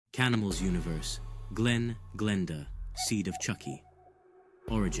Canimals universe, Glen, Glenda, Seed of Chucky.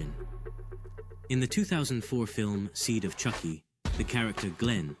 Origin. In the 2004 film Seed of Chucky, the character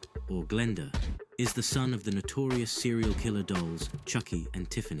Glen, or Glenda, is the son of the notorious serial killer dolls Chucky and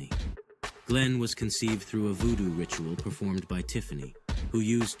Tiffany. Glen was conceived through a voodoo ritual performed by Tiffany, who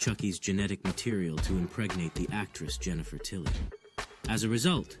used Chucky's genetic material to impregnate the actress Jennifer Tilly. As a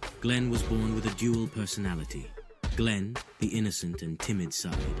result, Glen was born with a dual personality. Glen, the innocent and timid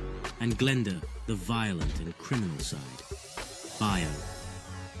side, and Glenda, the violent and criminal side. Bio.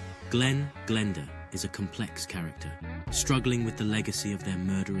 Glen, Glenda is a complex character, struggling with the legacy of their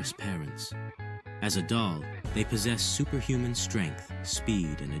murderous parents. As a doll, they possess superhuman strength,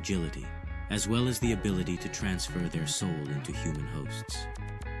 speed, and agility, as well as the ability to transfer their soul into human hosts.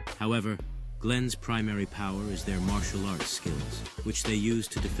 However, Glen's primary power is their martial arts skills, which they use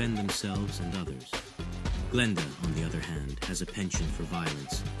to defend themselves and others. Glenda, on the other hand, has a penchant for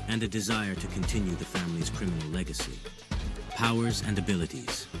violence and a desire to continue the family's criminal legacy. Powers and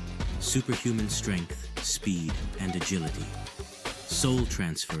abilities: superhuman strength, speed, and agility. Soul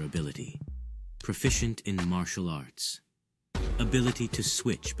transfer ability. Proficient in martial arts. Ability to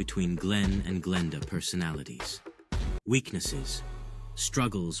switch between Glen and Glenda personalities. Weaknesses: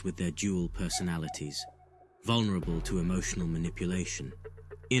 struggles with their dual personalities, vulnerable to emotional manipulation,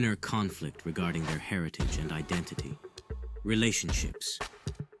 inner conflict regarding their heritage and identity. Relationships: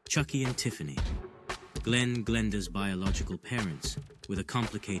 Chucky and Tiffany. Glen, Glenda's biological parents, with a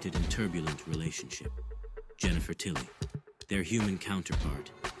complicated and turbulent relationship. Jennifer Tilly, their human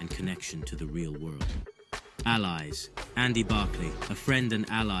counterpart and connection to the real world. Allies: Andy Barclay, a friend and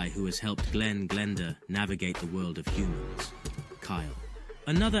ally who has helped Glen, Glenda navigate the world of humans. Kyle,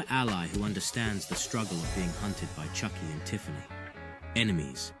 another ally who understands the struggle of being hunted by Chucky and Tiffany.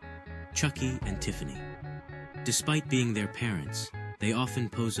 Enemies: Chucky and Tiffany. Despite being their parents, they often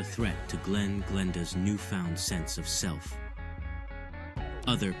pose a threat to Glen, Glenda's newfound sense of self.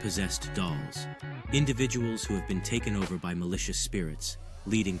 Other possessed dolls: individuals who have been taken over by malicious spirits,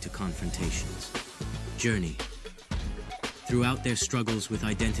 leading to confrontations. Journey: throughout their struggles with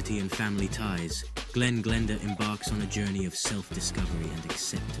identity and family ties, Glen, Glenda embarks on a journey of self-discovery and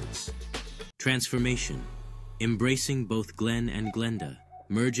acceptance. Transformation: embracing both Glen and Glenda,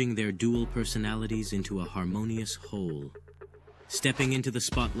 merging their dual personalities into a harmonious whole. Stepping into the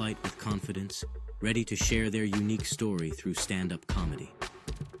spotlight with confidence, ready to share their unique story through stand-up comedy.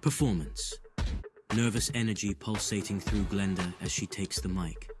 Performance: nervous energy pulsating through Glenda as she takes the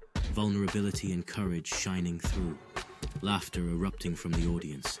mic, vulnerability and courage shining through. Laughter erupting from the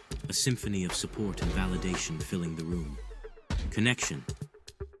audience, a symphony of support and validation filling the room. Connection: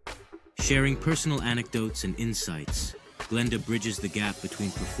 sharing personal anecdotes and insights, Glenda bridges the gap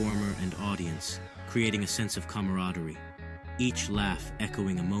between performer and audience, creating a sense of camaraderie. Each laugh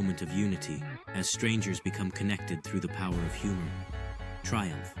echoing a moment of unity as strangers become connected through the power of humor.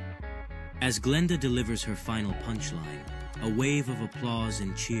 Triumph: as Glenda delivers her final punchline, a wave of applause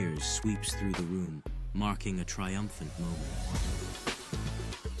and cheers sweeps through the room, marking a triumphant moment.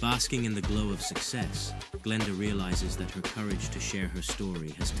 Basking in the glow of success, Glenda realizes that her courage to share her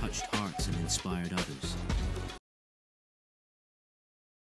story has touched hearts and inspired others.